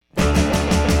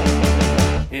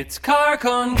It's car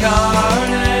con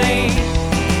carne.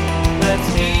 Let's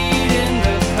eat in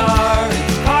the car.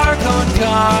 It's car con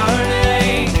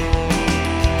carne.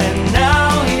 And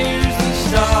now here's the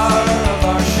star of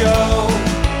our show,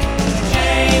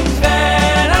 James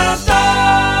Van Alstyne.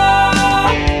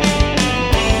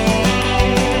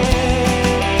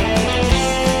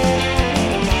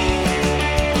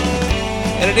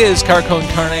 And it is Car Con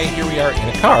Carne. Here we are in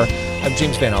a car. I'm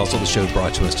James Van Alstyne. The show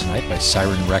brought to us tonight by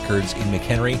Siren Records in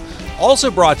McHenry.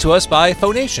 Also brought to us by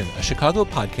Phonation, a Chicago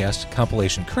podcast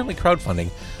compilation currently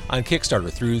crowdfunding on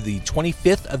Kickstarter through the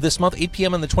 25th of this month, 8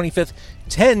 p.m. on the 25th.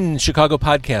 10 Chicago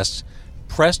podcasts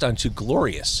pressed onto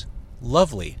glorious,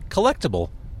 lovely, collectible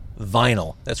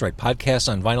vinyl. That's right,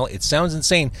 podcasts on vinyl. It sounds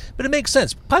insane, but it makes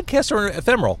sense. Podcasts are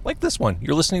ephemeral, like this one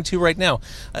you're listening to right now.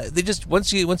 They just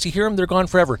once you hear them, they're gone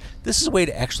forever. This is a way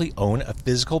to actually own a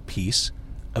physical piece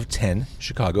of 10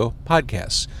 Chicago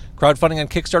podcasts. Crowdfunding on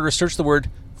Kickstarter, search the word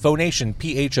Phonation,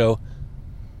 P-H-O,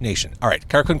 Nation. All right,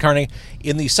 Car Con Carne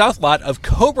in the south lot of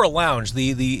Cobra Lounge,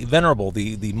 the venerable,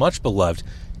 the much beloved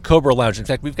Cobra Lounge. In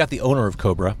fact, we've got the owner of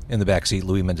Cobra in the backseat,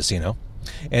 Louis Mendocino.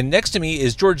 And next to me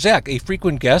is George Zach, a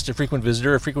frequent guest, a frequent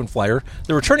visitor, a frequent flyer,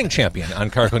 the returning champion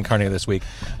on Car Con Carne this week.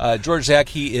 George Zach,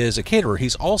 he is a caterer.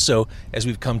 He's also, as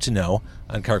we've come to know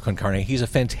on Car Con Carne, he's a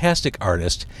fantastic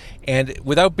artist. And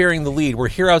without bearing the lead, we're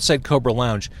here outside Cobra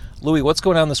Lounge. Louis, what's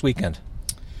going on this weekend?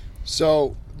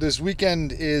 So this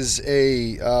weekend is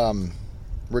a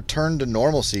return to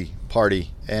normalcy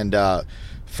party. And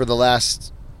for the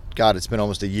last, it's been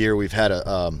almost a year, we've had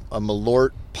a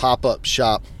Malort pop-up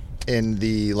shop in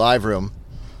the live room,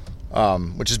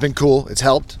 which has been cool. It's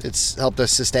helped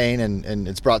us sustain, and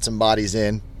it's brought some bodies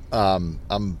in.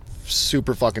 I'm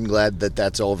super fucking glad that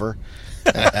that's over.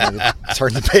 And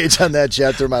turn the page on that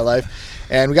chapter of my life.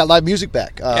 And we got live music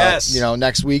back. Yes.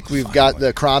 Next week we've got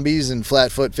the Crombies and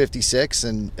Flatfoot 56,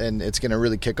 and it's going to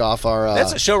really kick off our...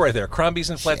 That's a show right there,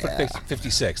 Crombies and Flatfoot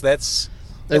 56. That's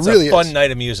really a fun night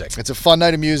of music. It's a fun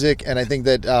night of music, and I think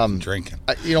that... drinking.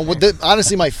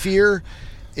 Honestly, my fear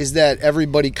is that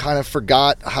everybody kind of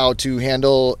forgot how to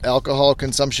handle alcohol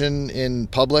consumption in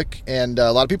public, and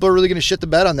a lot of people are really going to shit the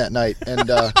bed on that night, and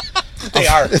They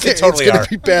are. They totally it's going to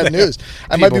be bad news.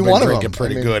 I might be one of them. Drinking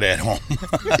pretty good at home.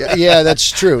 yeah, that's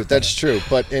true. That's true.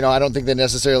 But I don't think they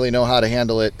necessarily know how to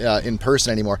handle it in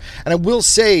person anymore. And I will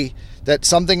say that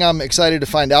something I'm excited to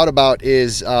find out about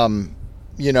is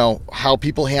how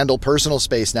people handle personal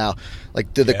space now.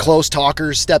 Like, do the close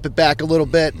talkers step it back a little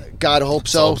bit? God, hope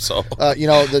so.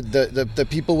 The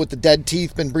people with the dead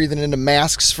teeth been breathing into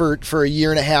masks for a year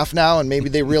and a half now, and maybe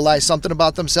they realize something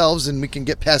about themselves, and we can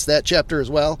get past that chapter as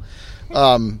well.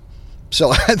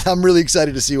 So I'm really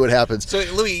excited to see what happens. So,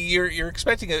 Louis, you're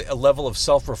expecting a level of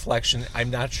self-reflection. I'm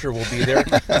not sure we'll be there,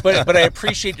 but I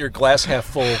appreciate your glass half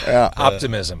full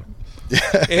optimism.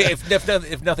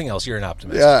 If nothing else, you're an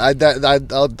optimist. Yeah,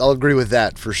 I'll agree with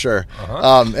that for sure.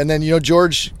 Uh-huh. And then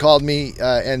George called me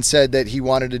and said that he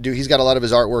wanted to do. He's got a lot of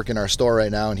his artwork in our store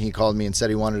right now, and he called me and said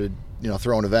he wanted to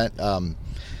throw an event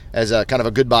as a kind of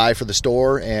a goodbye for the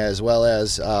store, as well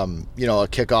as a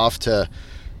kickoff to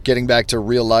getting back to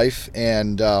real life.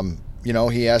 And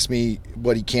he asked me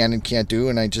what he can and can't do,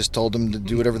 and I just told him to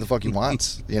do whatever the fuck he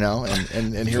wants,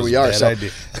 and here we are. So,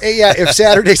 if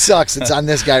Saturday sucks, it's on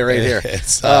this guy right here.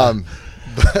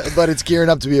 But it's gearing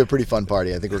up to be a pretty fun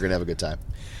party. I think we're going to have a good time.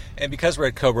 And because we're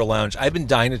at Cobra Lounge, I've been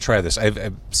dying to try this.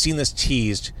 I've seen this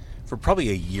teased for probably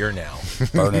a year now.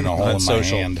 Burning a hole in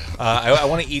social. my hand. I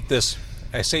want to eat this.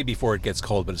 I say before it gets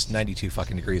cold, but it's 92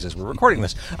 fucking degrees as we're recording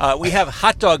this. We have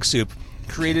hot dog soup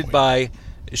created by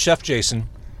Chef Jason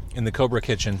in the Cobra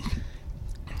Kitchen.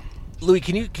 Louis,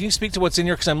 can you speak to what's in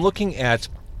here? Because I'm looking at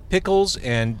pickles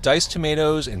and diced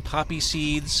tomatoes and poppy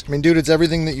seeds. I mean, dude, it's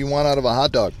everything that you want out of a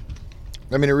hot dog.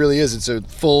 I mean, it really is. It's a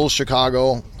full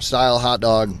Chicago-style hot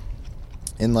dog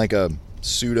in like a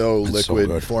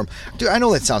pseudo-liquid form. Dude, I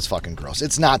know that sounds fucking gross.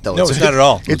 It's not, though. No, it's not at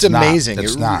all. It's amazing.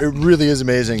 It's not. It really is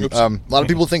amazing. A lot of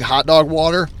people think hot dog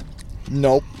water.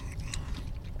 Nope.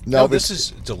 No, this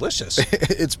is delicious.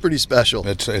 It's pretty special.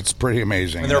 It's pretty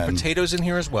amazing. And there are potatoes in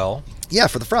here as well. Yeah,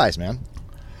 for the fries, man.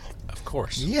 Of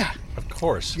course. Yeah. Of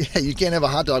course. Yeah, you can't have a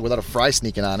hot dog without a fry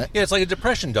sneaking on it. Yeah, it's like a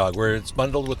depression dog where it's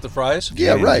bundled with the fries.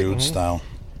 Yeah, right. Dude style.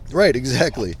 Right,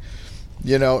 exactly.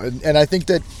 And I think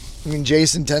that,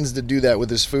 Jason tends to do that with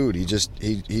his food.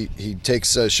 He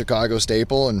takes a Chicago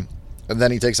staple and And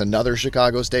then he takes another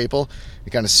Chicago staple, he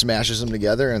kind of smashes them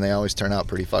together, and they always turn out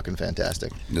pretty fucking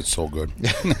fantastic. It's so good.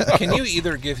 Can you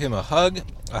either give him a hug,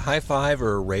 a high five,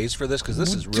 or a raise for this? Because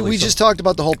this is really We just talked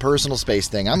about the whole personal space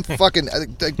thing. I'm fucking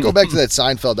go back to that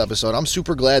Seinfeld episode. I'm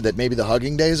super glad that maybe the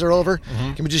hugging days are over.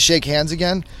 Can we just shake hands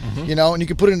again? You know, and you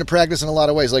can put it into practice in a lot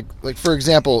of ways. Like for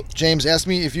example, James, ask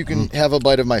me if you can have a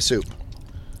bite of my soup.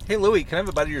 Hey, Louie, can I have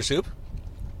a bite of your soup?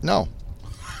 No.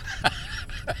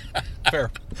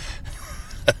 Fair.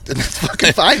 That's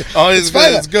fucking fine. Oh, it's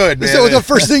good. It's good, man. So the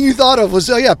first thing you thought of was,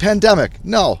 oh yeah, pandemic.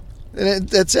 No,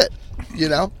 that's it. You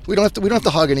know, we don't have to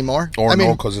hug anymore. Or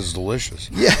no, because it's delicious.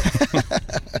 Yeah,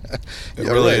 It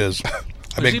really right. is.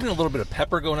 There's even a little bit of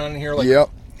pepper going on in here. Like, Yep.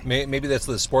 Maybe that's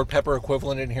the sport pepper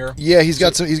equivalent in here. Yeah, he's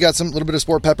got some little bit of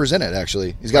sport peppers in it.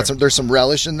 Actually, he's got there's some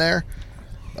relish in there.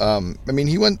 I mean,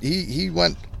 he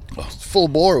went full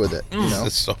bore with it. You know,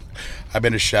 So, I've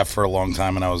been a chef for a long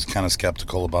time, and I was kind of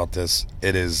skeptical about this.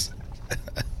 It is.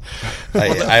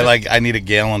 I need a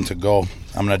gallon to go.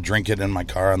 I'm gonna drink it in my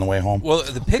car on the way home. Well,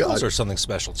 the pickles God. are something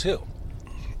special too.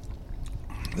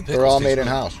 they're all made in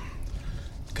house.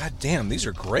 God damn, these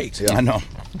are great. Yeah. I know.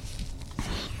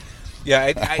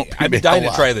 Yeah, I've been made dying a to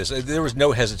lot. try this. There was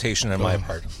no hesitation on my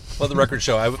part. Let the record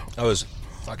show I was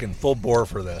fucking full bore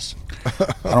for this.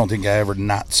 I don't think I ever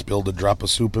not spilled a drop of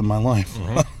soup in my life.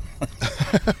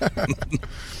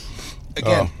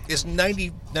 Again, it's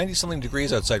 90 something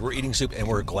degrees outside. We're eating soup and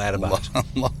we're glad about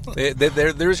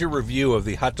it. There's your review of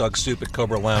the hot dog soup at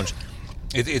Cobra Lounge.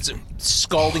 It's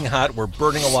scalding hot. We're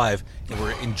burning alive and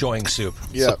we're enjoying soup.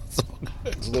 Yeah,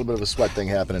 there's a little bit of a sweat thing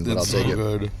happening, but I'll It's take so it.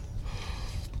 good.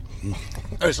 All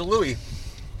right, so Louie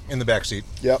in the back seat.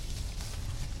 Yep.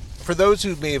 For those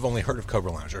who may have only heard of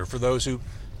Cobra Lounge, or for those who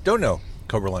don't know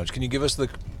Cobra Lounge, can you give us the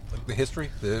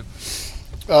history?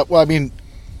 Well, I mean,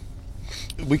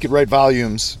 we could write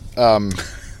volumes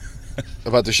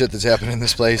about the shit that's happened in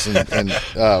this place and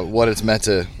what it's meant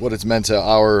to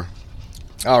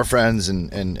our friends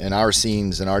and our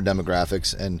scenes and our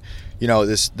demographics. And you know,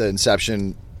 the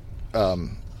inception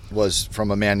was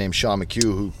from a man named Sean McHugh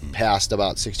who passed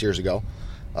about 6 years ago.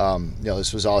 You know,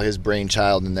 this was all his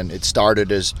brainchild, and then it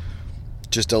started as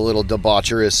just a little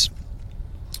debaucherous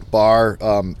bar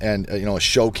and you know, a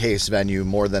showcase venue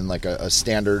more than like a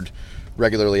standard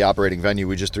regularly operating venue.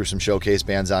 We just threw some showcase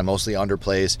bands on, mostly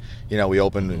underplays. You know, we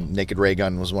opened Naked Ray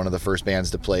Gun was one of the first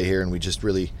bands to play here, and we just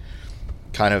really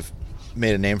kind of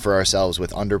made a name for ourselves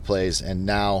with underplays. And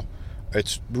now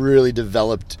it's really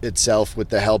developed itself with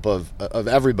the help of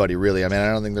everybody, really. I mean,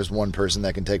 I don't think there's one person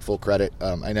that can take full credit,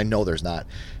 and I know there's not.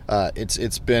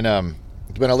 It's been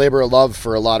a labor of love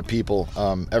for a lot of people.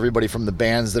 Everybody from the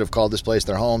bands that have called this place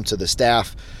their home, to the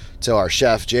staff, to our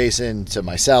chef Jason, to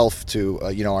myself, to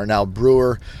you know, our now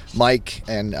brewer Mike,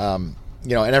 and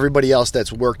you know, and everybody else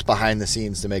that's worked behind the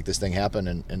scenes to make this thing happen.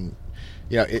 And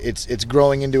you know, it's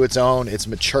growing into its own. It's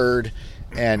matured,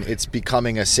 and it's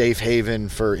becoming a safe haven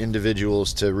for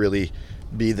individuals to really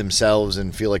be themselves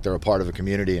and feel like they're a part of a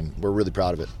community. And we're really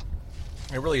proud of it.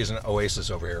 It really is an oasis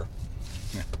over here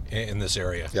in this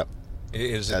area. Yep. It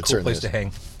is a That cool certainly place is. to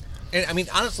hang. And I mean,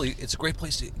 honestly, it's a great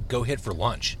place to go hit for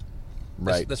lunch.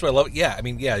 Right. That's what I love. Yeah, I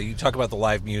mean, yeah, you talk about the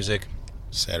live music,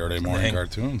 Saturday morning Hang.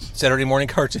 cartoons. Saturday morning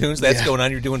cartoons. That's Yeah. going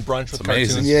on. You're doing brunch with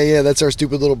amazing. cartoons. Yeah, that's our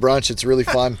stupid little brunch. It's really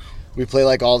fun. We play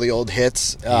like all the old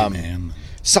hits. Man.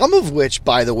 Some of which,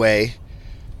 by the way,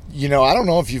 you know, I don't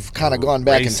know if you've kind of gone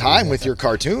back in Racing. time with your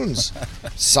cartoons.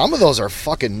 Some of those are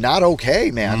fucking not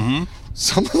okay, man. Mm-hmm.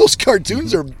 Some of those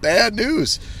cartoons are bad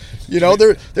news. You know,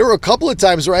 there were a couple of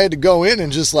times where I had to go in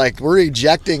and just like, we're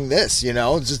ejecting this, you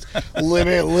know, just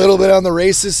limit a little bit on the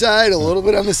racist side, a little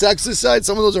bit on the sexist side.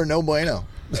 Some of those are no bueno.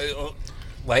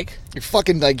 Like? You're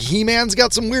fucking like He-Man's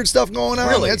got some weird stuff going on.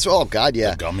 Really? Oh God,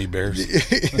 yeah. Gummy bears.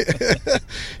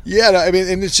 Yeah, no, I mean,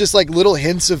 and it's just like little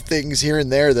hints of things here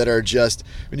and there that are just,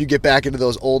 when you get back into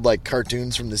those old like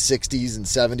cartoons from the 60s and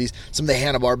 70s, some of the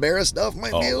Hanna-Barbera stuff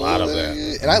might be A a lot little, of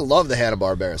that. and I love the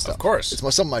Hanna-Barbera stuff. Of course.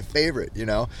 It's some of my favorite, you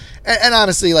know. And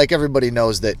honestly, like, everybody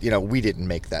knows that, you know, we didn't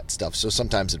make that stuff, so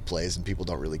sometimes it plays and people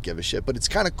don't really give a shit, but it's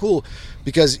kind of cool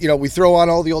because, you know, we throw on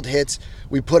all the old hits,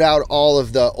 we put out all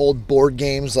of the old board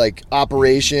games like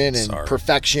Operation and Sorry.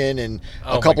 Perfection and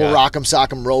Oh my a couple God. Rock'em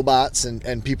Sock'em Robots,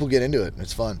 and people get into it, and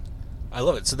it's fun. I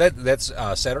love it. So that's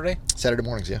Saturday? Saturday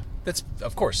mornings, yeah. That's,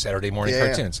 of course, Saturday morning Yeah.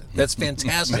 cartoons. That's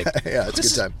fantastic. Yeah, it's a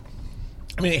good time.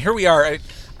 I mean, here we are.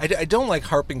 I don't like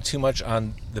harping too much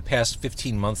on the past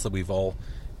 15 months that we've all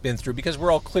been through because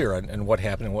we're all clear on what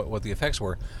happened and what the effects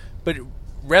were. But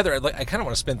rather, I kind of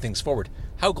want to spin things forward.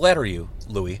 How glad are you,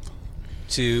 Louie,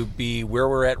 to be where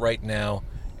we're at right now,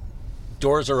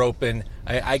 doors are open.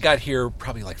 I got here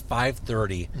probably like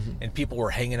 5:30, and people were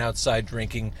hanging outside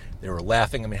drinking. They were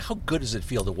laughing. I mean, how good does it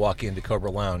feel to walk into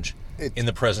Cobra Lounge in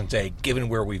the present day, given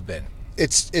where we've been?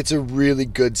 It's a really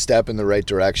good step in the right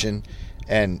direction,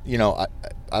 and I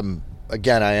am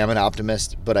an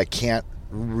optimist, but I can't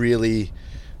really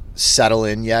settle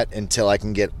in yet until I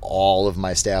can get all of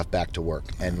my staff back to work,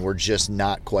 and we're just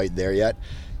not quite there yet.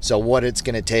 So what it's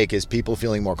going to take is people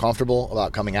feeling more comfortable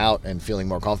about coming out and feeling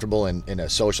more comfortable in a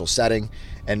social setting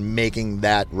and making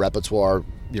that repertoire,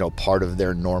 part of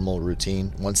their normal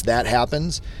routine. Once that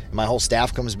happens, my whole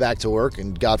staff comes back to work,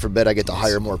 and God forbid I get to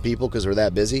hire more people because we're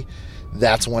that busy,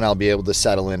 that's when I'll be able to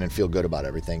settle in and feel good about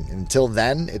everything. Until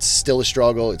then, it's still a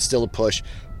struggle, it's still a push,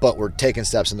 but we're taking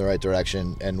steps in the right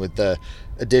direction. And with the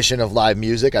addition of live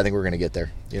music, I think we're going to get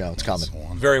there. It's coming.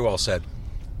 Very well said.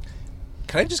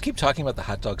 Can I just keep talking about the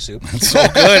hot dog soup? It's so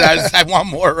good. I want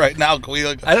more right now. Can we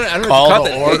I don't call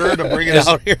the order to bring it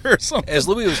out here or something? As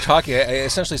Louis was talking, I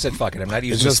essentially said, fuck it, I'm not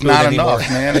using It's just the spoon not anymore. enough,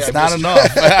 man. It's not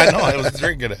enough. I know. I was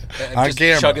drinking it I'm on just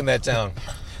camera. chugging that down.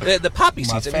 The poppy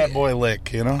My seeds. fat boy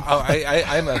lick, Oh,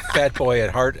 I'm a fat boy at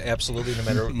heart, absolutely, no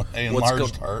matter My what's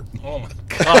enlarged heart. Oh, my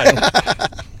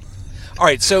God. All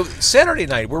right, so Saturday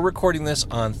night, we're recording this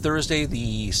on Thursday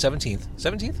the 17th.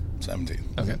 17th? 17.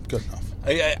 Okay. Good enough.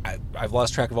 I've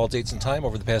lost track of all dates and time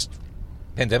over the past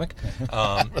pandemic.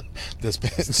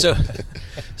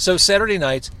 So Saturday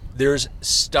night, there's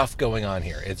stuff going on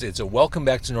here. It's a welcome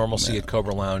back to normalcy at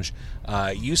Cobra Lounge.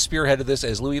 You spearheaded this,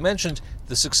 as Louis mentioned.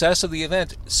 The success of the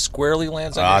event squarely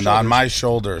lands on your shoulders. On my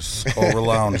shoulders. Cobra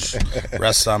Lounge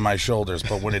rests on my shoulders.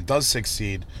 But when it does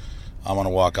succeed, I'm gonna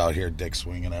walk out here, dick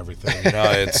swing and everything.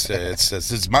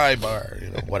 It's my bar.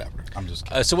 Whatever. I'm just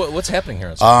kidding. So what's happening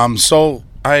here? So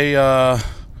I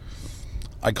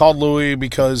called Louis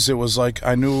because it was like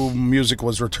I knew music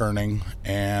was returning,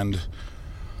 and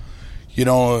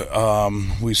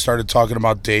we started talking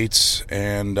about dates,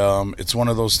 and it's one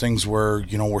of those things where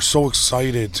we're so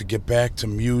excited to get back to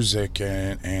music,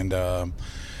 and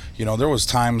there was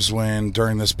times when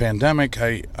during this pandemic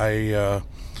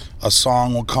a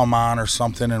song will come on or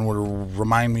something and would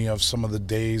remind me of some of the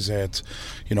days at,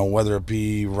 whether it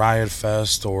be Riot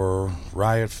Fest or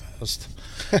Riot Fest.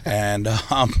 And,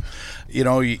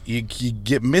 you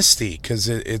get misty because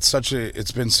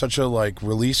it's been such a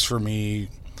release for me.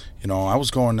 I was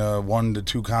going to 1 to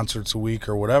 2 concerts a week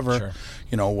or whatever,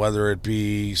 Sure. Whether it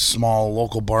be small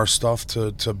local bar stuff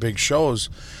to big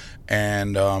shows.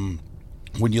 And,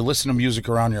 when you listen to music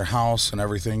around your house and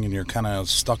everything, and you're kind of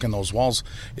stuck in those walls,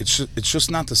 it's just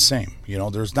not the same.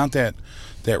 There's not that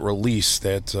release,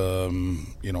 that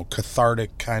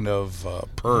cathartic kind of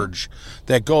purge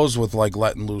that goes with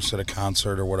letting loose at a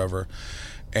concert or whatever.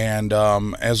 And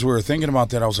as we were thinking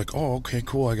about that, I was like, oh, okay,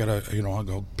 cool. I gotta I'll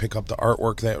go pick up the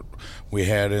artwork that we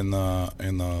had in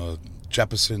the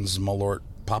Jeppeson's Malort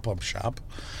pop-up shop,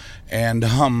 and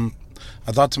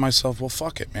I thought to myself, well,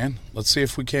 fuck it, man. Let's see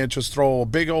if we can't just throw a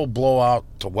big old blowout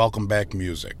to welcome back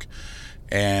music.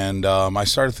 And I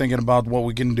started thinking about what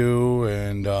we can do,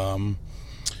 and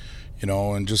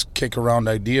and just kick around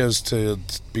ideas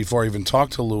before I even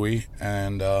talked to Louis.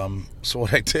 And so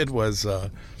what I did was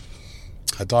I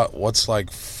thought, what's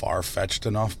far-fetched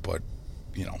enough, but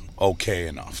okay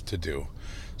enough to do.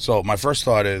 So my first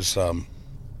thought is,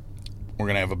 we're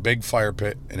going to have a big fire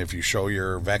pit, and if you show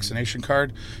your vaccination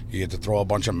card, you get to throw a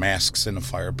bunch of masks in the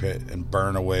fire pit and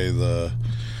burn away the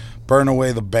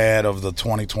bad of the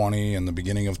 2020 and the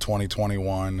beginning of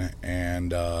 2021.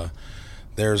 And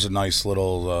there's a nice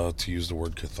little, to use the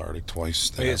word cathartic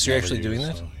twice. So you're actually doing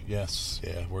that? Yes.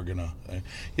 Yeah, we're going to,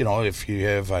 if you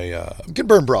have a... You can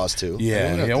burn bras, too.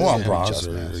 Bras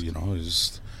or,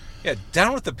 Yeah,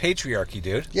 down with the patriarchy,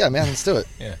 dude. Yeah, man, let's do it.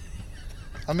 Yeah.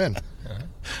 I'm in.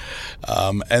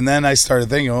 And then I started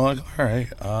thinking, all right,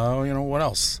 what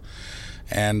else?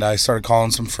 And I started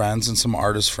calling some friends and some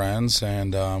artist friends,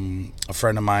 and a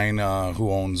friend of mine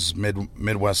who owns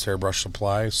Midwest Hairbrush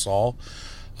Supply, Saul,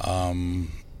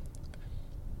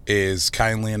 is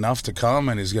kindly enough to come,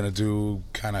 and he's going to do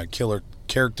kind of killer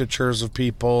caricatures of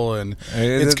people, and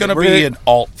it's going to be an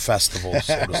alt festival.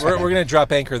 So to speak. We're going to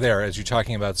drop anchor there as you're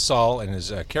talking about Saul and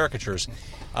his caricatures.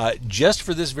 Just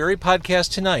for this very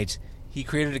podcast tonight, he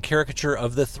created a caricature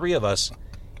of the three of us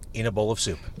in a bowl of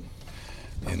soup.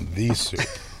 In the soup.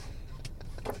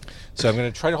 So I'm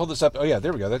going to try to hold this up. Oh, yeah,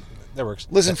 there we go. That works.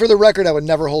 Listen, for the record, I would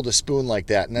never hold a spoon like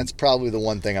that, and that's probably the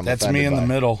one thing I'm That's offended me in by. the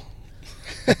middle.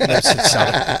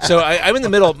 So I'm in the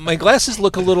middle. My glasses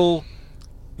look a little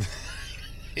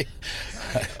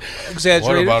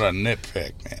exaggerated. What about a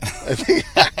nitpick,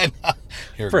 man?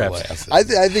 Your Perhaps.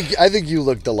 glasses. I think you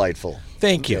look delightful.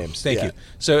 Thank you. James. Thank Yeah. you.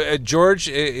 So George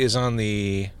is on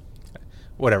the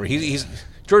whatever. He's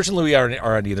George and Louis are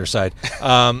on either side.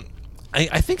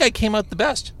 I think I came out the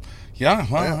best. Yeah,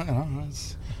 well,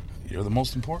 you're the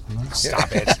most important. Huh?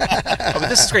 Stop it. But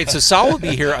this is great. So Sal will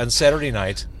be here on Saturday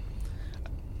night.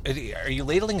 Are you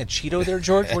ladling a Cheeto there,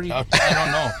 George? What are you? I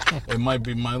don't know. It might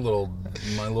be my little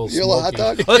Your little hot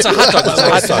smoky. dog? Oh, that's a hot dog. That's a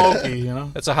hot dog. Smoky, you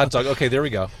know. That's a hot dog. Okay, there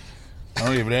we go. I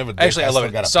don't even have a dick. Actually, I love still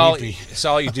it. got a Sal, pee-pee.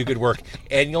 Sal, you do good work.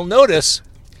 And you'll notice,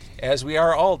 as we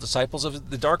are all disciples of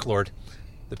the Dark Lord,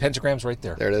 the pentagram's right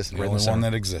there. There it is. The only one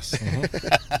that exists.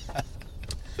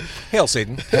 Hail,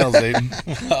 Satan. Hell, Zayden.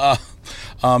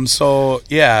 So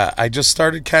yeah, I just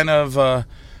started kind of.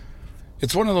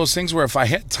 It's one of those things where if I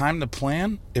had time to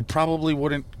plan, it probably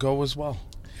wouldn't go as well.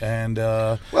 And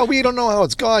Well, we don't know how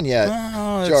it's gone yet,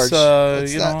 well, George. it's,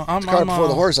 Let's you not know, I'm cart before a-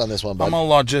 the horse on this one, bud. I'm a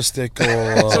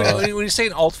logistical. So when you say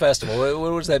an alt festival,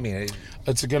 what does that mean?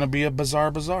 It's going to be a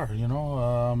bazaar, you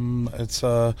know. It's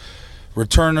a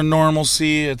return to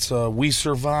normalcy. It's we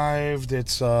survived.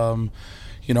 It's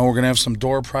you know, we're going to have some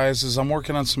door prizes. I'm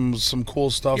working on some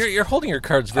cool stuff. You're holding your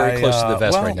cards very close to the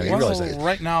vest right now. You realize that?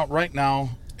 Right now,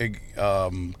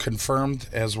 confirmed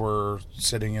as we're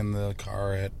sitting in the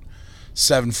car at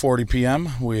 7:40 p.m.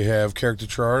 We have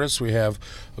caricature artists. We have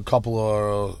a couple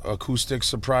of acoustic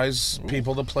surprise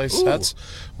people to play sets.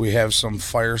 We have some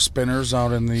fire spinners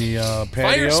out in the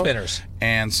patio. Fire spinners.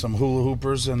 And some hula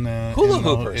hoopers in the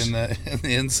Hoopers. in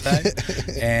the inside.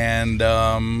 And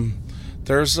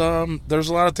there's a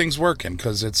lot of things working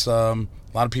because it's a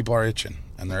lot of people are itching,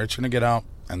 and they're itching to get out,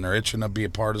 and they're itching to be a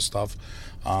part of stuff.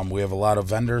 We have a lot of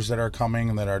vendors that are coming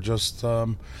and that are just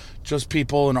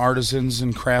people and artisans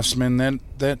and craftsmen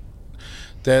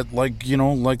that like, you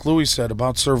know, like Louis said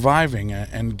about surviving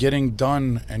and getting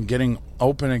done and getting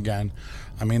open again.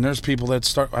 I mean, there's people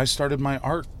that I started my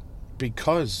art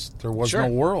because there was Sure. no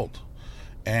world.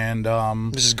 And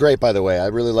This is great, by the way. I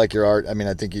really like your art. I mean,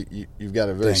 I think you've got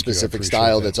a very Thank you. I specific appreciate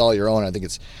style that. that's all your own. I think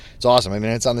it's awesome. I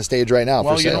mean, it's on the stage right now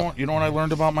well, for sale. you know what I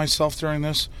learned about myself during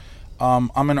this?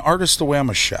 I'm an artist the way I'm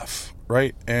a chef,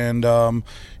 right? And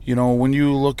you know, when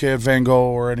you look at Van Gogh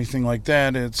or anything like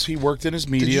that, he worked in his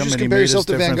medium just and he compare made his yourself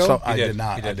to Van different Gogh? stuff. I He did. did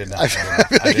not. He I did. did not.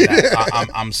 I did not.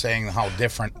 I'm saying how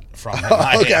different from him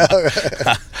I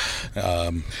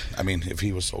am. I mean, if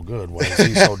he was so good, why is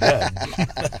he so dead?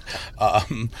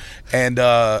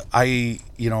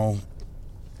 You know,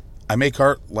 I make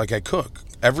art like I cook.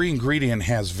 Every ingredient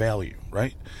has value,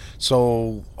 right?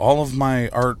 So all of my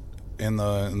art in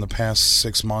the past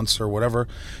 6 months or whatever,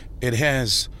 it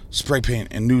has spray paint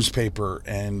and newspaper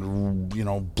and, you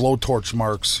know, blowtorch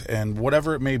marks and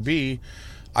whatever it may be.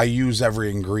 I use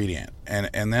every ingredient, and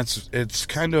it's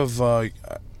kind of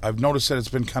I've noticed that it's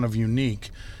been kind of unique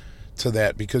to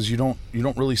that because you don't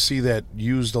really see that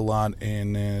used a lot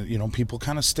in you know, people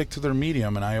kind of stick to their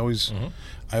medium, and I always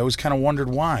kind of wondered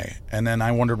why, and then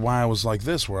I wondered why I was like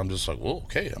this, where I'm just like, well,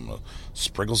 okay, I'm gonna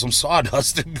sprinkle some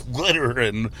sawdust and glitter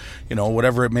and, you know,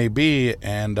 whatever it may be,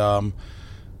 and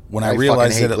when I I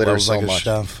realized fucking hate that I glitter was so like a much.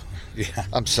 chef, yeah,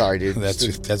 I'm sorry, dude.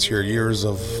 that's your years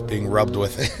of being rubbed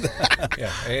with it.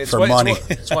 Yeah, it's For why, money.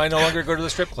 It's why I no longer go to the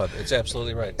strip club. It's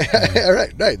absolutely right.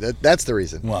 right. That's the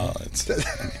reason. Well,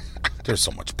 there's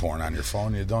so much porn on your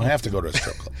phone, you don't have to go to a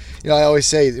strip club. You know, I always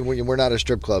say we're not a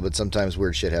strip club, but sometimes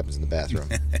weird shit happens in the bathroom.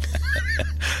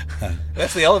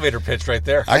 That's the elevator pitch right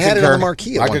there. I had it on concur. the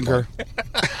marquee at I one concur.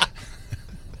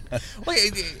 Well,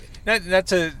 not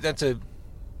to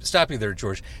stop you there,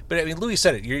 George, but I mean, Louis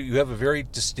said it. You have a very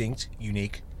distinct,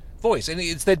 unique voice, and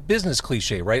it's that business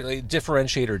cliche, right? Like,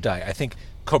 differentiate or die. I think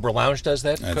Cobra Lounge does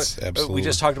that. That's We absolutely.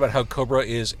 just talked about how Cobra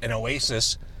is an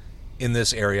oasis in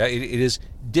this area. It is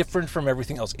different from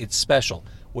everything else. It's special.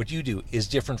 What you do is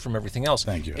different from everything else.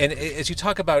 Thank you. And as you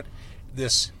talk about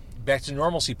this back to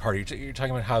normalcy party, you're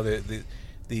talking about how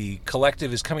the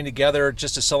collective is coming together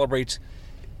just to celebrate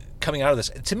coming out of this.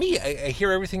 To me, I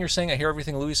hear everything you're saying. I hear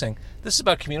everything Louis is saying. This is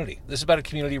about community. This is about a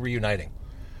community reuniting,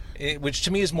 which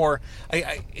to me is more.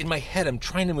 In my head, I'm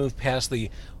trying to move past the,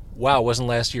 wow, wasn't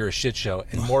last year a shit show,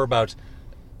 and more about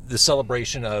the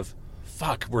celebration of,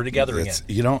 fuck, we're together again.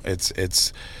 You know,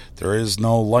 it's there is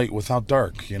no light without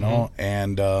dark, you know,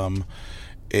 and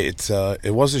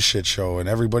it was a shit show, and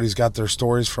everybody's got their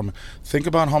stories from. Think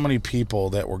about how many people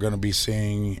that we're going to be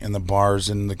seeing in the bars,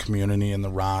 in the community, in the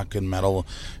rock and metal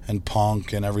and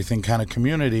punk and everything kind of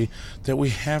community that we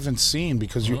haven't seen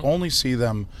because you only see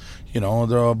them, you know,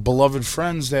 the beloved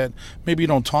friends that maybe you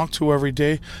don't talk to every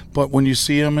day, but when you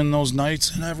see them in those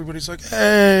nights and everybody's like,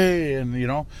 hey, and you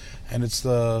know, and it's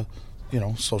the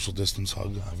social distance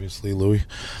hug, obviously, Louis.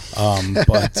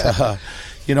 But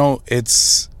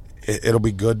it'll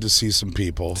be good to see see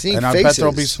and I bet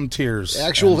there'll be some tears,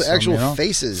 actual some,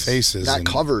 faces, not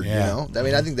covered. I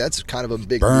mean, I think that's kind of a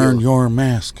big burn deal. your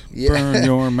mask. Yeah. Burn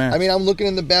your mask. I mean, I'm looking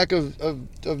in the back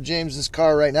of James's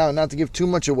car right now, not to give too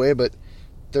much away, but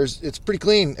it's pretty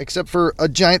clean except for a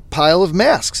giant pile of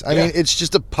masks. I mean, it's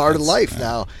just a part of life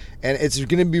now, and it's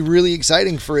going to be really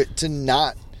exciting for it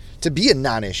to be a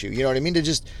non-issue. You know what I mean? To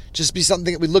just be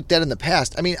something that we looked at in the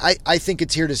past. I mean, I think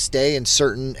it's here to stay in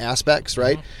certain aspects,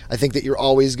 right? I think that you're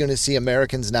always going to see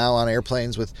Americans now on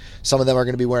airplanes with some of them are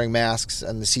going to be wearing masks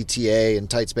and the CTA and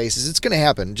tight spaces. It's going to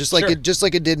happen, just like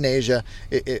it did in Asia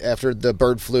after the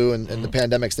bird flu and the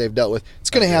pandemics they've dealt with. It's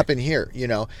going to happen here,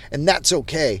 and that's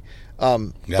okay.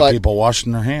 Got people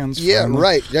washing their hands. Yeah,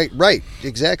 right,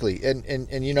 exactly.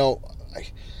 And you know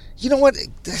what?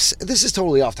 This is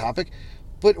totally off topic.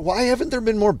 But why haven't there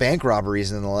been more bank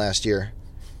robberies in the last year?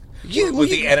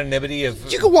 The anonymity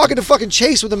of... You could walk into fucking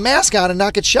Chase with a mask on and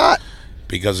not get shot.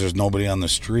 Because there's nobody on the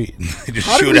street. They just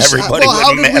shoot everybody with a mask.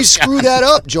 How did we screw that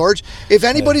up, George? If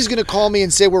anybody's going to call me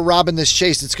and say we're robbing this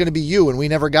Chase, it's going to be you, and we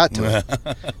never got to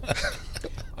it.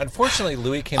 Unfortunately,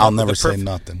 Louis came I'll up never with say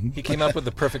nothing. He came up with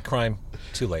the perfect crime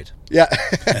too late. Yeah.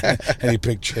 And he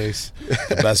picked Chase,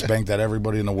 the best bank that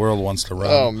everybody in the world wants to rob.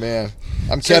 Oh, man.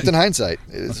 I'm Captain Hindsight.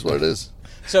 It's what it is.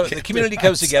 So the community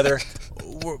comes together.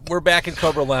 We're back in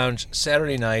Cobra Lounge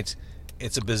Saturday night.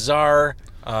 It's a bizarre,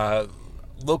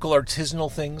 local artisanal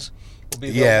things will be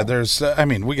available. Yeah, there's,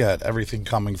 we got everything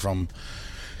coming from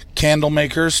candle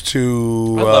makers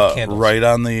to I love candles. right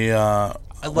on the...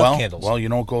 I love candles. Well, you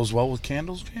know what goes well with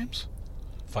candles, James?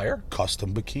 Fire?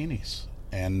 Custom bikinis.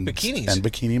 And bikinis and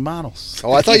bikini models.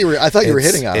 Oh, I thought you were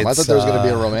hitting on him. I thought there was going to be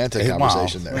a romantic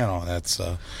conversation there. That's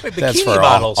bikini for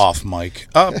models. off mic.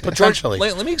 Potentially.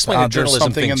 Let me explain a journalism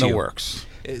something thing in to the you. works.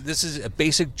 This is a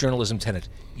basic journalism tenet.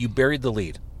 You buried the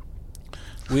lead.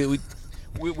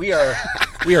 We are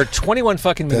 21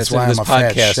 fucking minutes into this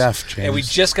podcast, chef, and we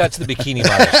just got to the bikini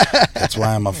models. That's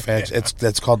why I'm a fat.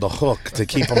 That's called the hook to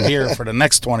keep them here for the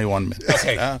next 21 minutes.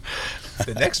 Okay.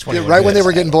 The next 21 right minutes. when they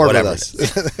were getting bored with us.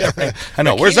 I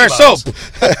know. Bikini Where's our models.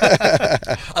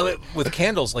 soap? With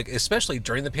candles, like especially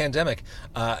during the pandemic,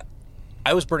 I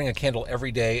was burning a candle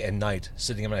every day and night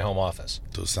sitting in my home office.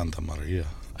 To Santa Maria.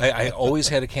 I always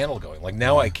had a candle going. Like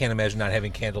now, I can't imagine not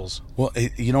having candles. Well,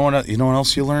 you know what? You know what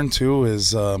else you learn too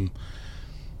is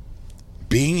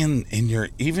being in your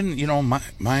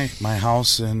my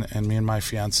house and me and my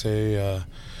fiance.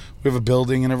 We have a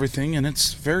building and everything, and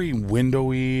it's very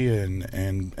windowy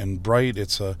and bright.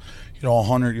 It's a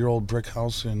 100-year-old brick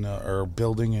house or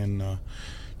building in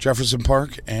Jefferson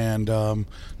Park, and no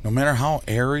matter how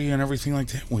airy and everything like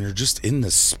that, when you're just in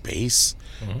the space,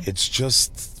 it's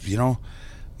just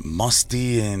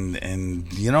musty and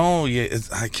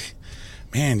it's like,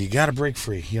 man, you got to break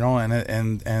free,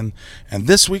 and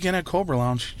this weekend at Cobra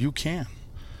Lounge you can.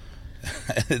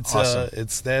 It's awesome.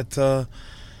 It's that.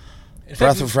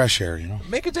 Breath of fresh air,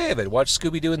 Make a day of it. Watch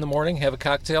Scooby-Doo in the morning, have a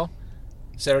cocktail,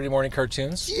 Saturday morning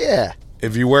cartoons. Yeah.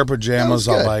 If you wear pajamas,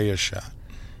 I'll buy you a shot.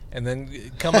 And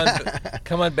then come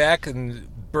on back and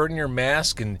burn your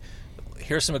mask and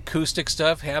hear some acoustic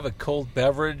stuff, have a cold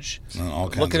beverage,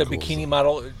 look at a bikini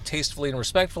model tastefully and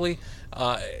respectfully.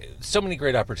 So many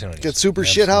great opportunities. Get super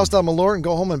shithoused on Malort and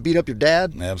go home and beat up your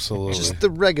dad. Absolutely. Just the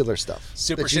regular stuff.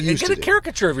 Super shit. And get a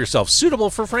caricature of yourself, suitable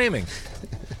for framing.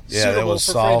 Yeah, that was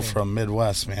Saul from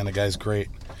Midwest, man. The guy's great.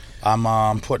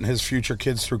 I'm putting his future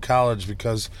kids through college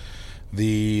because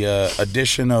the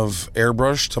addition of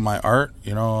airbrush to my art,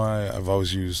 I've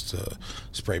always used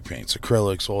spray paints,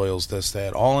 acrylics, oils, this,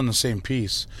 that, all in the same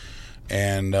piece.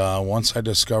 And once I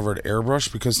discovered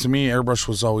airbrush, because to me, airbrush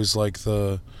was always like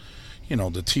the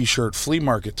T-shirt flea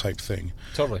market type thing.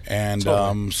 Totally. And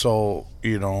so,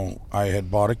 I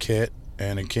had bought a kit,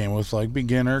 and it came with like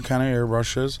beginner kind of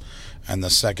airbrushes. And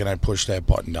the second I pushed that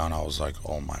button down, I was like,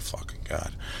 oh my fucking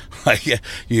God. Like,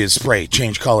 you spray,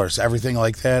 change colors, everything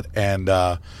like that. And,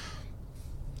 I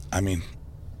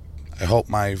hope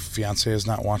my fiance is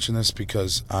not watching this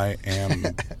because I am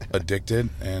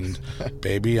addicted. And,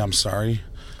 baby, I'm sorry.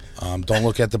 Don't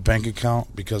look at the bank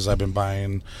account because I've been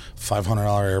buying $500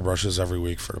 airbrushes every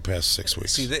week for the past 6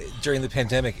 weeks. See, during the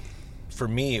pandemic, for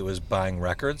me, it was buying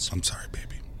records. I'm sorry, baby.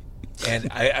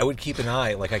 And I would keep an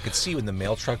eye, like I could see when the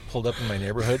mail truck pulled up in my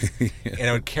neighborhood, and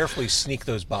I would carefully sneak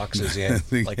those boxes in.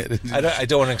 Like I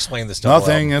don't want to explain this stuff.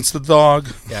 Nothing, it's the dog.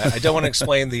 Yeah, I don't want to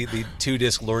explain the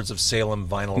 2-disc Lords of Salem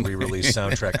vinyl re-release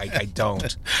soundtrack. I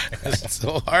don't. It's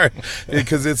so hard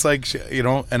because it's like,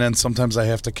 and then sometimes I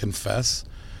have to confess.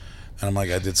 And I'm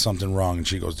like, I did something wrong. And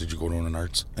she goes, did you go to an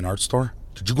art store?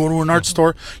 Did you go to an art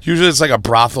store? Usually it's like a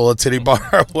brothel, a titty bar,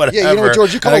 or whatever. Yeah, you know what,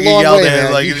 George, you come And a I long get yelled way, at,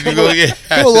 man. like, You did come go? a- Yeah.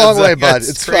 come a long It's way, like, bud. It's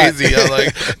It's fine. crazy. I'm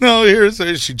like,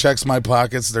 no, she checks my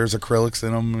pockets. There's acrylics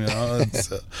in them. You know,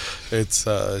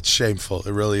 it's shameful.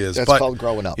 It really is. That's but, called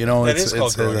growing up. You know, That it's is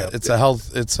called growing up. it's a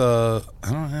health. It's a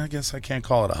I guess I can't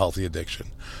call it a healthy addiction,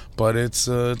 but it's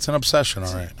an obsession.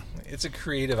 All right. It's a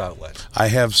creative outlet. I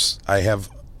have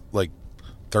like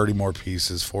 30 more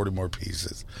pieces, 40 more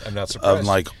pieces. I'm not surprised.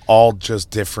 Like all just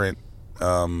different,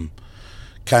 kind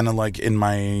of like in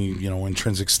my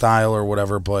intrinsic style or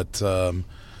whatever. But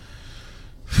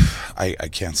I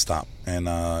can't stop, and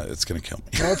it's gonna kill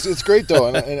me. No, it's great though,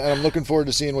 and I'm looking forward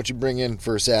to seeing what you bring in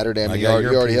for Saturday. I mean, I you got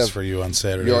your already piece have for you on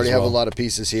Saturday. you already as have a well. lot of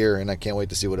pieces here, and I can't wait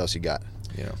to see what else you got.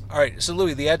 All right, so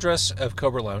Louis, the address of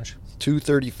Cobra Lounge,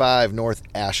 235 North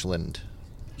Ashland.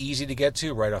 easy to get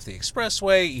to, right off the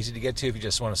expressway. Easy to get to if you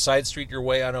just want to side street your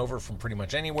way on over from pretty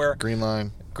much anywhere. Green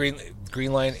Line. Green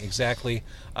Line, exactly.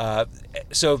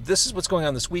 So this is what's going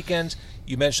on this weekend.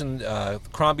 You mentioned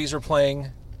Crombies are playing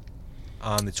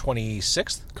on the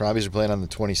 26th. Crombies are playing on the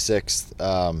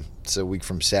 26th. It's a week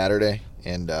from Saturday,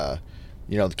 and the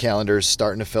calendar is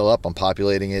starting to fill up. I'm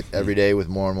populating it every day with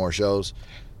more and more shows,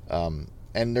 and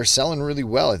they're selling really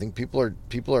well. I think people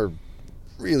are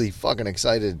really fucking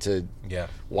excited to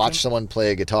watch someone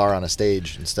play a guitar on a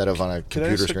stage instead of on a Can I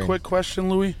computer ask screen. a quick question,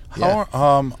 Louis? Yeah.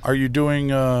 How are you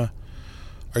doing?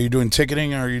 Are you doing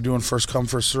ticketing? Are you doing first come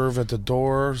first serve at the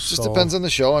door? Just depends on the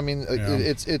show. I mean, Yeah.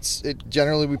 it's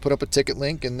generally we put up a ticket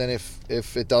link, and then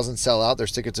if it doesn't sell out,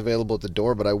 there's tickets available at the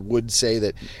door. But I would say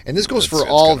that, and this goes for It's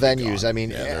all gonna be venues. gone. I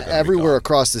mean, Yeah, they're gonna be everywhere gone.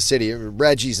 across the city,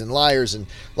 Reggie's and Liars and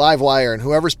Livewire and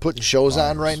whoever's putting shows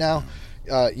on right now.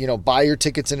 Buy your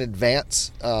tickets in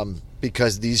advance.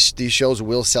 Because these shows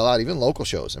will sell out, even local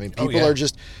shows. I mean, people are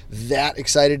just that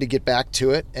excited to get back to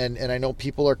it, and I know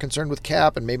people are concerned with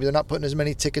cap, and maybe they're not putting as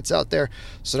many tickets out there,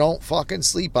 so don't fucking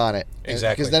sleep on it.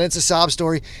 Exactly. Because then it's a sob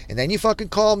story, and then you fucking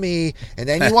call me, and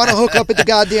then you want to hook up at the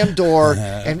goddamn door,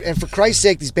 and for Christ's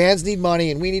sake, these bands need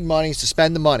money, and we need money, so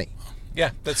spend the money.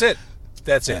 Yeah, that's it.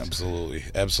 That's it.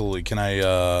 Absolutely. Can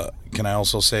I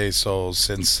also say, so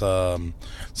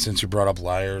since you brought up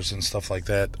Liars and stuff like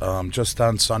that, just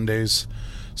on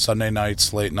Sunday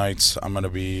nights, late nights, I'm gonna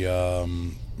be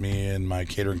me and my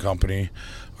catering company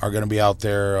are gonna be out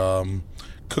there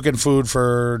cooking food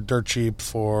for dirt cheap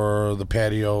for the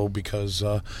patio because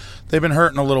they've been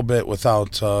hurting a little bit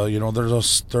without they're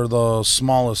the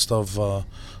smallest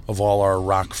of all our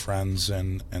rock friends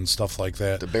and stuff like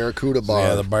that. The Barracuda Bar.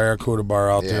 Yeah, the Barracuda Bar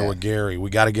out there Yeah. with Gary. We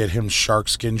got to get him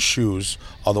sharkskin shoes,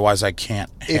 otherwise I can't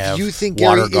have If you think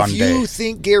water Gary, gun if day. you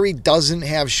think Gary doesn't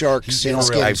have sharks in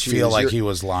skin I shoes, feel like you're- he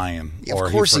was lying, Yeah, or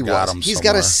of course he forgot was. them He's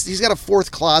somewhere. got a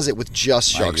fourth closet with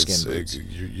just Like, shark it's- skin boots.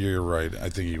 You're right. I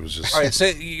think he was just. All right, so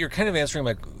you're kind of answering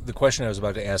the question I was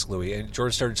about to ask, Louis. And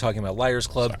George started talking about Liars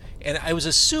Club, and I was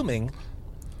assuming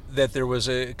that there was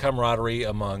a camaraderie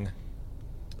among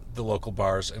the local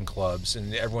bars and clubs,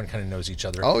 and everyone kind of knows each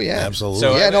other. Oh yeah, Absolutely.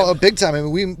 So, yeah, no, a big time. I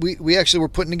mean, we actually were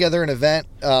putting together an event,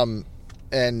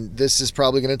 and this is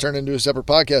probably going to turn into a separate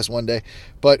podcast one day.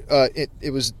 But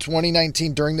it was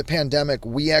 2019 during the pandemic.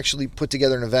 We actually put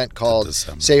together an event called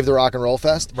December. Save the Rock and Roll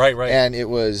Fest. Right. And it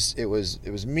was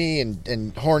me and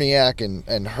Horniak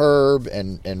and Herb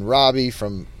and Robbie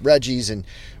from Reggie's, and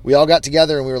we all got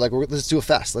together and we were like, let's do a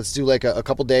fest. Let's do like a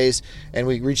couple days. And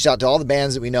we reached out to all the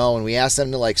bands that we know, and we asked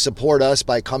them to like support us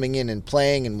by coming in and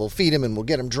playing, and we'll feed them and we'll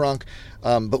get them drunk.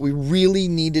 But we really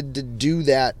needed to do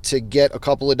that to get a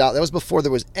couple of dollars. That was before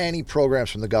there was any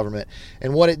programs from the government.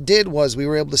 And what it did was we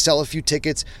were able to sell a few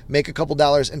tickets, make a couple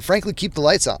dollars, and frankly keep the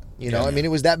lights on. I mean,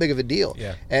 it was that big of a deal.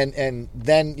 Yeah. And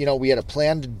then we had a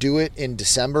plan to do it in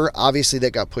December. Obviously,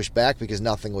 that got pushed back because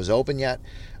nothing was open yet.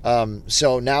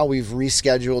 So now we've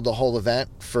rescheduled the whole event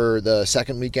for the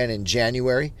second weekend in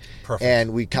January. Perfect.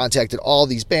 And we contacted all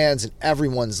these bands, and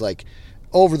everyone's like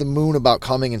over the moon about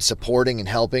coming and supporting and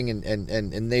helping,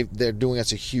 and they're doing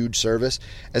us a huge service,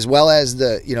 as well as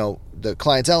the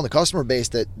clientele and the customer base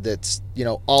that's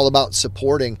all about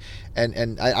supporting,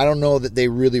 and I don't know that they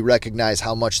really recognize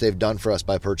how much they've done for us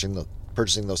by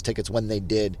purchasing those tickets when they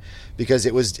did, because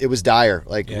it was dire.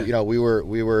 Like, Yeah. we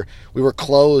were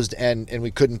closed and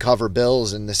we couldn't cover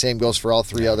bills, and the same goes for all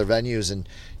three other venues, and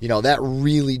that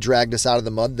really dragged us out of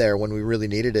the mud there when we really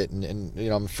needed it, and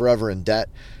I'm forever in debt.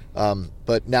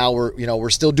 But now we're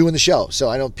still doing the show. So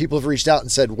I know people have reached out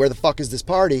and said, where the fuck is this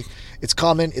party? It's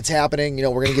coming, it's happening. We're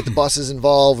going to get the buses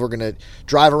involved. We're going to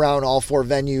drive around all four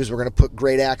venues. We're going to put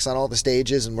great acts on all the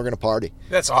stages, and we're going to party.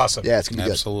 That's awesome. Yeah, it's going to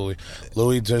be Absolutely.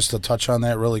 Louis, just to touch on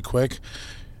that really quick,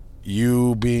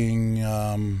 you being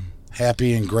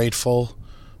happy and grateful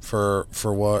for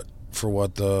what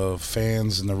the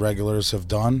fans and the regulars have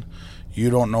done. You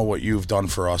don't know what you've done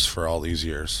for us for all these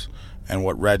years, and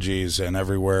what Reggie's and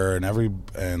Everywhere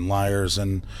and Liars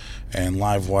and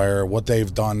Livewire, what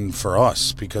they've done for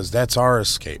us, because that's our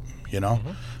escape.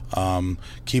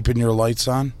 Keeping your lights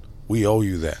on, we owe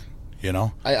you that.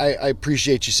 I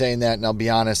appreciate you saying that, and I'll be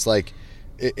honest, like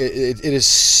it is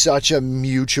such a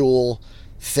mutual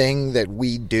thing that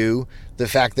we do. The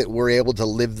fact that we're able to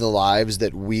live the lives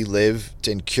that we live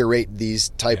and curate these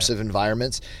types of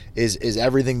environments is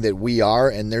everything that we are,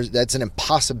 and that's an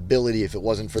impossibility if it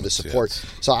wasn't for the support.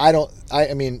 So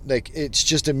I mean, like, it's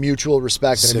just a mutual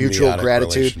respect and a mutual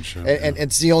gratitude, and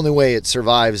it's the only way it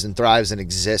survives and thrives and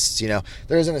exists.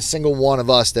 There isn't a single one of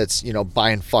us that's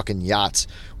buying fucking yachts.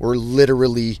 We're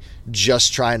literally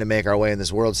just trying to make our way in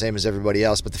this world, same as everybody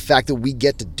else. But the fact that we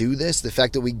get to do this, the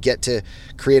fact that we get to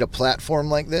create a platform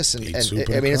like this, and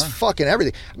I mean, it's fucking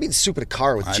everything. I mean, soup in a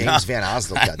car with James Van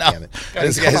Oslo, goddammit.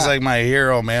 This guy's like my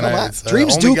hero, man.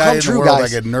 Dreams do come true,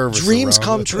 guys. I get nervous. Dreams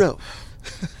come true.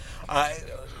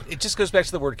 It just goes back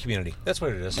to the word community. That's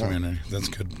what it is. Community. That's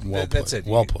good. That's it.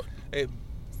 Well put.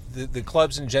 The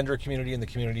clubs engender community, and the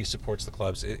community supports the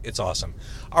clubs. It's awesome.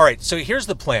 All right, so here's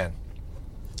the plan.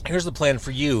 Here's the plan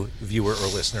for you, viewer or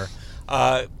listener.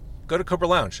 Go to Cobra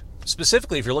Lounge.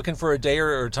 Specifically, if you're looking for a day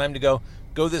or a time to go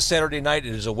this Saturday night.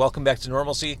 It is a welcome back to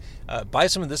normalcy. Buy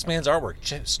some of this man's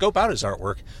artwork. Scope out his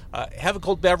artwork. Have a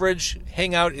cold beverage.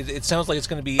 Hang out. It sounds like it's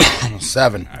going to be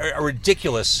a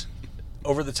ridiculous,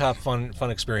 over-the-top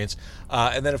fun experience.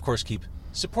 And then, of course, keep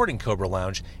supporting Cobra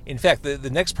Lounge. In fact, the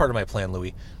next part of my plan,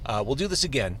 Louis, we'll do this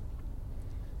again.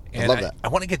 And I love that. I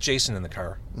want to get Jason in the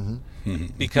car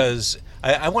because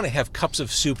I want to have cups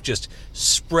of soup just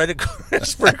spread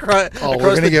across. Oh,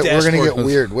 we're gonna get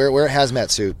weird. Wear a hazmat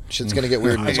suit. Shit's gonna get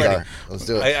weird in this car. Let's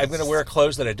do it. I'm gonna wear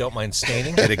clothes that I don't mind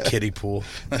staining. Get a kiddie pool.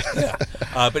 Yeah,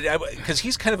 but because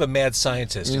he's kind of a mad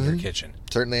scientist in your kitchen.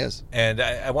 Certainly is. And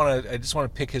I just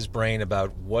want to pick his brain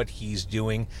about what he's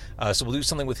doing. So we'll do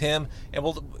something with him, and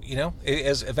we'll,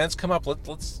 as events come up,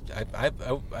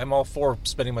 I'm all for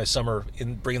spending my summer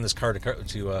in bringing this car to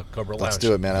Cobra Lounge. Let's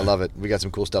do it, man. I love it. We got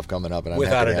some cool stuff coming up, and I'm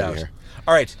Without happy to a have doubt. you here.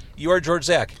 All right, you are George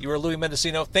Zach. You are Louis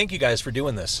Mendocino. Thank you guys for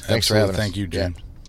doing this. Thanks for having us. Thank you, Jim. Yeah.